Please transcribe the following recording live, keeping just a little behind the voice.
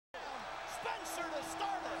Spencer to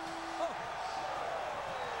start it. Oh.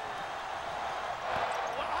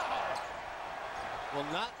 Wow. Well,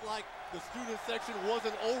 not like the student section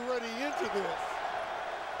wasn't already into this.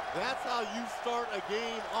 That's how you start a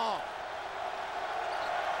game off.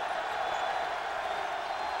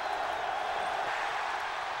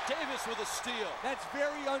 Davis with a steal. That's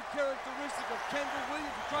very uncharacteristic of Kendall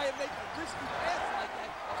Williams to try and make a risky pass like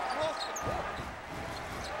that across the court.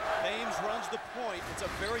 Ames runs the point. It's a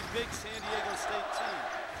very big San Diego State team.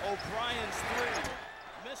 O'Brien's three.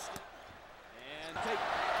 Missed it. And take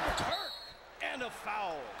Kirk. And a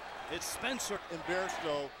foul. It's Spencer. And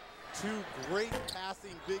Bairstow, two great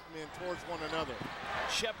passing big men towards one another.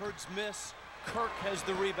 Shepard's miss. Kirk has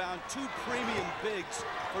the rebound. Two premium bigs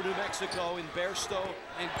for New Mexico in Bairstow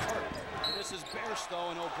and Kirk. And this is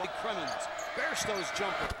Bairstow and O'Brien Crimmins. Bairstow's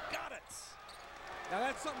jumper. Got it. Now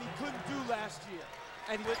that's something he couldn't do last year.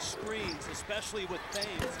 And with screens, especially with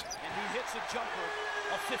Thames. And he hits a jumper,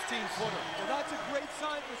 a 15-footer. Well, that's a great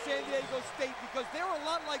sign for San Diego State because they're a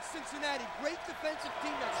lot like Cincinnati. Great defensive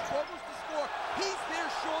team that struggles to score. He's their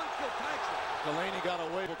Sean Kilpatrick. Delaney got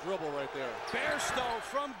away with a dribble right there. Bairstow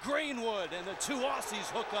from Greenwood, and the two Aussies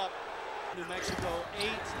hook up. New Mexico, 8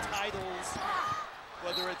 titles,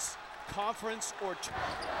 whether it's conference or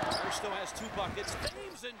Bairstow has 2 buckets.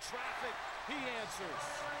 Thames in traffic, he answers.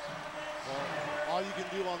 Well, all you can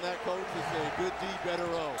do on that, coach, is say good D, better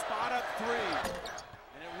O. Spot up 3,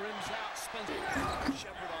 and it rims out. Spencer.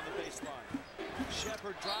 Shepard on the baseline.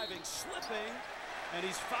 Shepard driving, slipping, and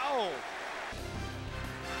he's fouled.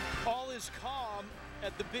 All is calm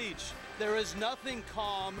at the beach. There is nothing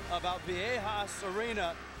calm about Viejas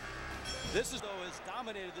Arena. This is, though, has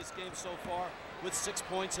dominated this game so far with 6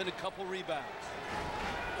 points and a couple rebounds.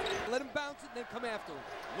 Let him bounce it and then come after him.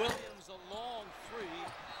 Williams, a long 3.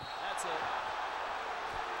 That's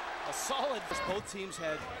a solid. Both teams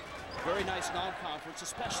had very nice non-conference,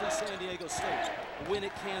 especially San Diego State. A win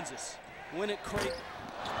at Kansas, win at Creighton.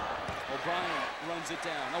 O'Brien runs it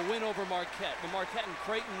down. A win over Marquette. The Marquette and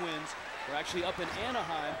Creighton wins were actually up in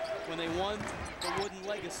Anaheim when they won the Wooden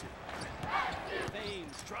Legacy.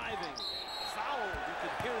 Thames driving, fouled. You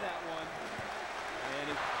could hear that one.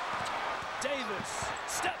 And Davis,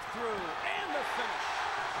 step through, and the finish.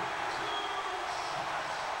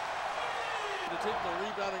 To take the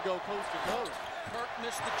rebound and go coast to coast. Kirk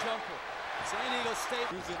missed the jumper. San Diego State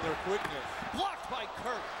using their quickness. Blocked by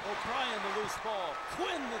Kirk. O'Brien the loose ball.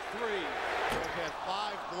 Quinn the 3. They had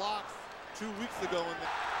 5 blocks 2 weeks ago.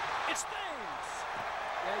 It's Thames.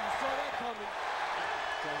 Yeah, you saw that coming.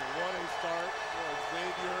 So what a start for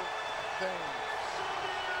Xavier Thames.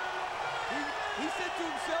 He said to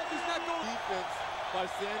himself he's not going. Defense by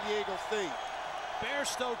San Diego State.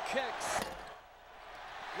 Bairstow kicks.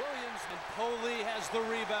 Williams and Poley has the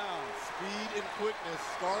rebound. Speed and quickness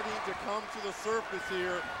starting to come to the surface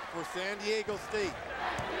here for San Diego State.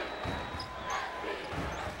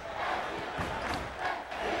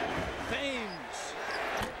 Thames.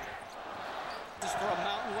 This is for a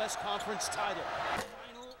Mountain West Conference title.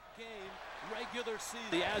 Final game, regular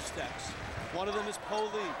season. The Aztecs. One of them is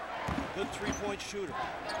Poley, good 3-point shooter.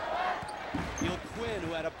 Neil Quinn,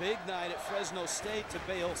 who had a big night at Fresno State to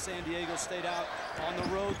bail San Diego State out on the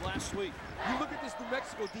road last week. You look at this New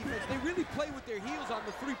Mexico defense, they really play with their heels on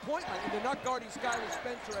the 3-point line, and they're not guarding Skylar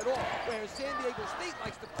Spencer at all, whereas San Diego State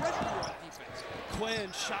likes to pressure you on defense.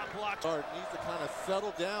 Quinn, shot blocked. Needs to kind of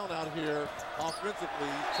settle down out here offensively.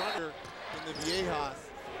 He's trying to in the Viejas.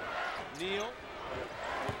 Neal.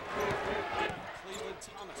 Cleveland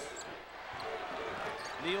Thomas.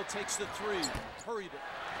 Neal takes the 3, hurried it.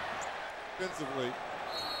 Defensively.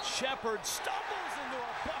 Shepard stumbles into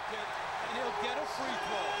a bucket, and he'll get a free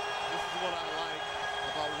throw. This is what I like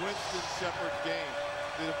about Winston Shepard's game.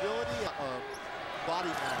 The ability of body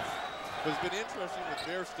mass. But it's been interesting with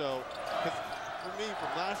Bairstow, because for me, from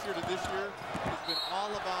last year to this year, it's been all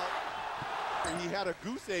about, he had a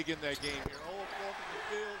goose egg in that game here. 0 of 4 from the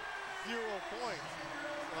field, 0 points.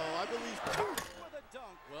 So I believe with a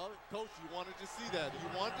dunk. Well, Coach, you wanted to see that. You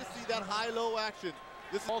wanted to see that high-low action.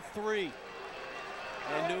 This is all 3.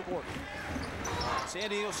 And Newport. San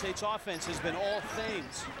Diego State's offense has been all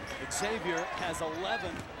Thames. Xavier has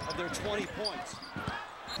 11 of their 20 points.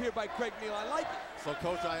 Here by Craig Neal, I like it. So,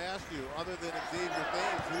 Coach, I asked you, other than Xavier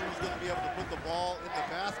Thames, who's going to be able to put the ball in the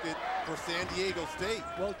basket for San Diego State?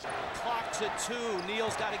 Well, clock to 2.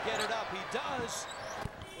 Neal's got to get it up. He does.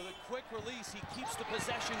 With a quick release, he keeps the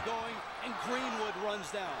possession going, and Greenwood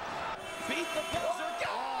runs down. Beat the buzzer.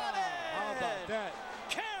 Got it! How about that?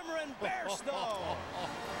 Cameron Bairstow.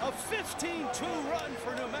 A 15-2 run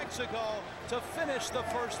for New Mexico to finish the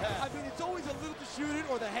first half. I mean, it's always a little to shoot it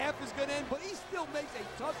or the half is going to end, but he still makes a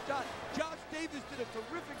tough shot. Josh Davis did a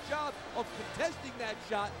terrific job of contesting that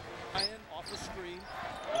shot. Ryan off the screen.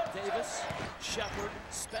 Davis, Shepard,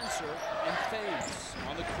 Spencer, and Thames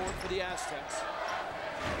on the court for the Aztecs.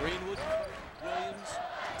 Greenwood, Williams,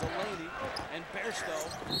 Delaney, and Bairstow.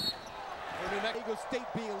 For New Mexico State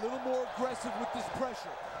being a little more aggressive with this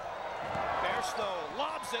pressure. Bairstow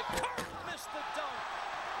lobs it. Kirk missed the dunk.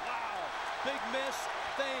 Wow. Big miss.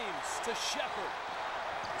 Thames to Shepard.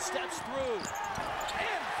 Steps through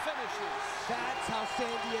and finishes. That's how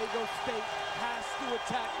San Diego State has to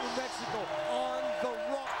attack New Mexico on the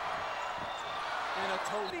run. And a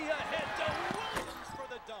Tony ahead to Williams for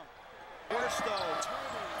the dunk. Bairstow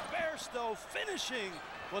turning. Bairstow finishing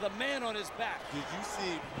with a man on his back. Did you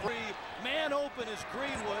see? Free man open is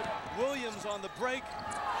Greenwood. Williams on the break.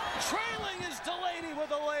 Trailing is Delaney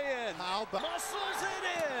with a lay-in. How about Muscles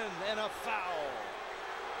it in and a foul.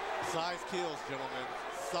 size kills, gentlemen.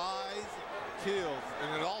 Size kills.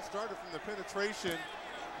 And it all started from the penetration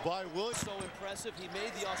by Williams. So impressive, he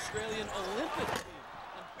made the Australian Olympic team.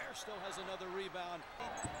 And Bairstow has another rebound.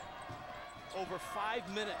 Over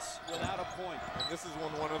 5 minutes without a point. And this is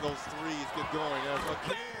when one of those threes get going.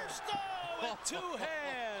 Bairstow with two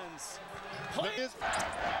hands.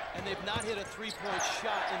 And they've not hit a three-point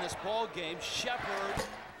shot in this ball game. Shepard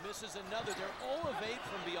misses another. They're 0 of 8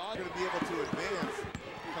 from beyond. Going to be able to advance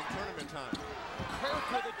come tournament time.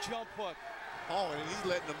 Kirk with a jump hook. Oh, and he's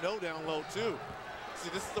letting them know down low too. See,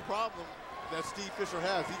 this is the problem that Steve Fisher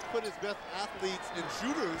has. He's put his best athletes and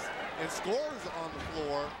shooters and scorers on the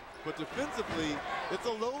floor, but defensively, it's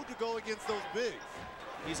a load to go against those bigs.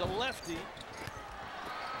 He's a lefty.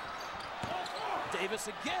 Davis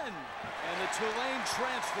again, and the Tulane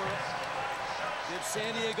transfer gives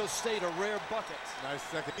San Diego State a rare bucket. Nice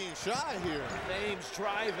second. Being shy here. Thames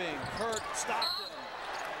driving. Kirk stopped him.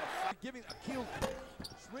 Giving Akil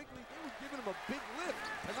Wrigley, they were giving him a big lift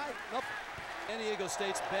tonight. Nothing. San Diego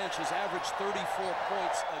State's bench has averaged 34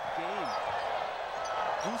 points a game.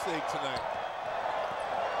 Goose egg tonight.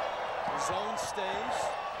 The zone stays.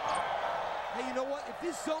 Hey, you know what? If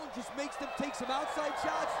this zone just makes them take some outside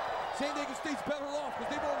shots, San Diego State's better off because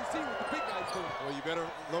they've already seen what the big guys do. Well, you better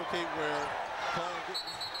locate where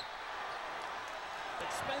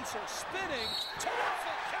Spencer spinning.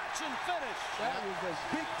 Terrific catch and finish. That was a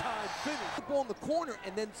big-time finish. The ball in the corner,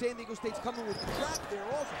 and then San Diego State's coming with the trap there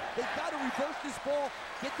also. They've got to reverse this ball,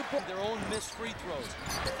 get the ball. Their own missed free throws.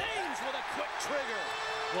 Thames with a quick trigger.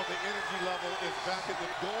 Well, the energy level is back at the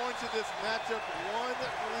going to this matchup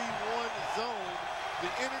 1-3-1 zone.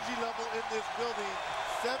 The energy level in this building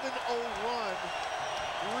 7-0 run,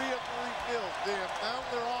 3 of 3 kills. They have found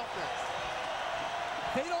their offense.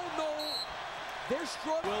 They don't know. They're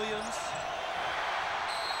struggling. Williams.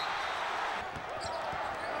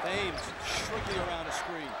 Thames strictly around a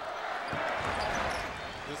screen.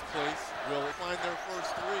 This place will find their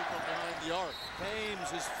first 3 from behind the arc. Thames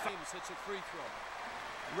hits a free throw.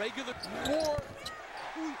 Regular. More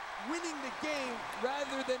winning the game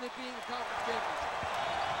rather than it being a conference championship.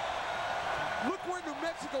 Look where New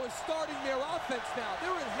Mexico is starting their offense now.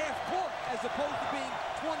 They're in half court as opposed to being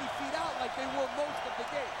 20 feet out like they were most of the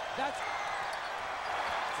game.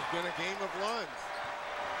 It's been a game of runs.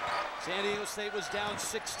 San Diego State was down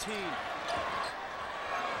 16.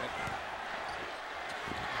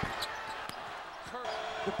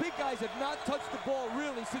 The big guys have not touched the ball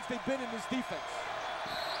really since they've been in this defense.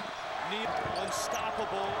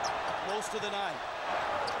 Unstoppable most of the night.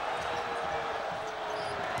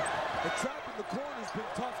 The trap in the corner has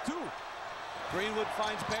been tough too. Greenwood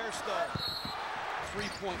finds Bairstow.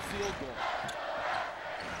 3-point field goal.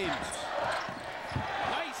 Thames.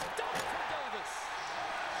 Nice dunk for Davis.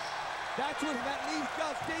 That's when that leaves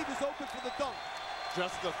Josh Davis open for the dunk.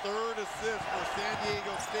 Just the 3rd assist for San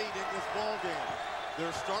Diego State in this ball game.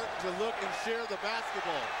 They're starting to look and share the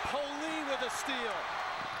basketball. Poli with a steal.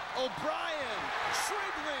 O'Brien,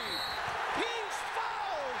 Shrigley, he's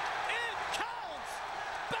fouled. It counts.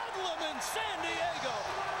 Bedlam in San Diego.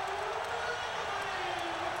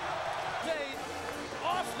 They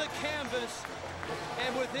off the canvas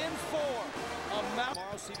and within 4.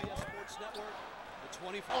 Tomorrow, CBS Sports Network, the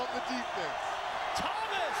 24. On the defense.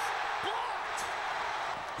 Thomas blocked.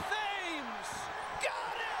 Thames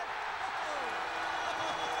got it.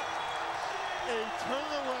 A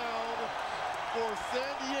turnaround for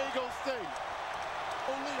San Diego State.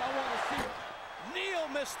 Only I want to see it. Neal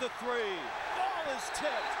missed the 3. Ball is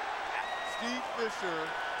tipped. Steve Fisher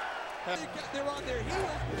They're on their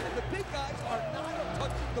heels, and the big guys are not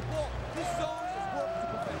touching the ball. This zone has worked to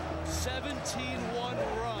perfection. 17-1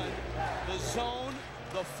 run. The zone,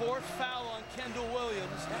 the fourth foul on Kendall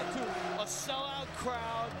Williams. That too. A sellout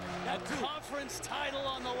crowd. A conference title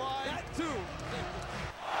on the line. That too.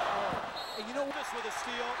 And you know what? This with a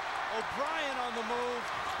steal. O'Brien on the move.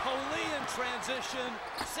 Holy in transition.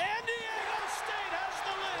 San Diego State has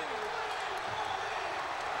the lead.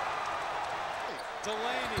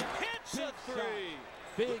 Delaney hits a three.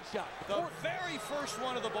 Big shot. The very first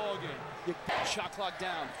one of the ball game. Shot clock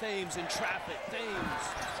down. Thames in traffic. Thames.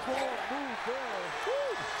 Strong move there.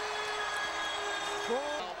 Woo.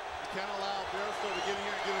 Strong. You can't allow Bairstow to get in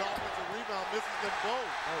here and get an offensive rebound. Misses them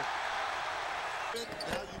both.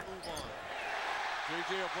 Now you move on.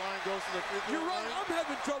 J.J. O'Brien goes to the free throw You're right. line. I'm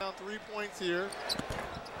having trouble. Down 3 points here.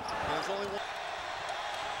 And there's only one.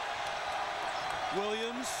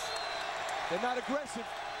 Williams. They're not aggressive.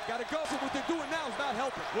 Got to go. So what they're doing now is not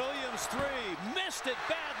helping. Williams three. Missed it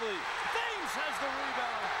badly. Thames has the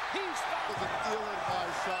rebound. He's fouled. It was a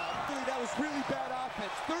ill-advised shot. That was really bad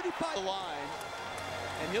offense. 35. The line.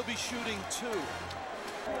 And he'll be shooting two.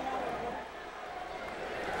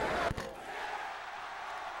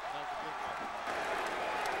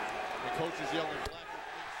 The coach is yelling, Black,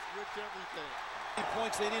 switch everything. 8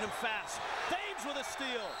 points, they need him fast. Thames with a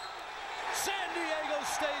steal. San Diego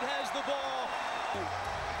State has the ball.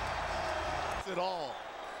 It all.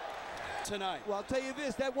 Tonight. Well, I'll tell you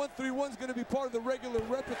this, that 1-3-1 is going to be part of the regular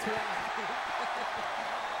repertoire.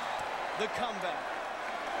 The comeback.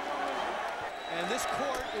 And this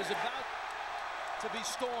court is about to be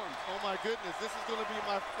stormed. Oh my goodness, this is going to be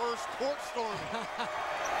my first court storming.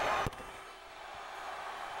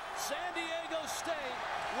 San Diego State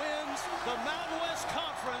wins the Mountain West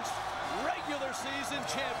Conference regular season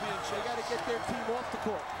championship. They got to get their team off the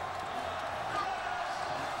court.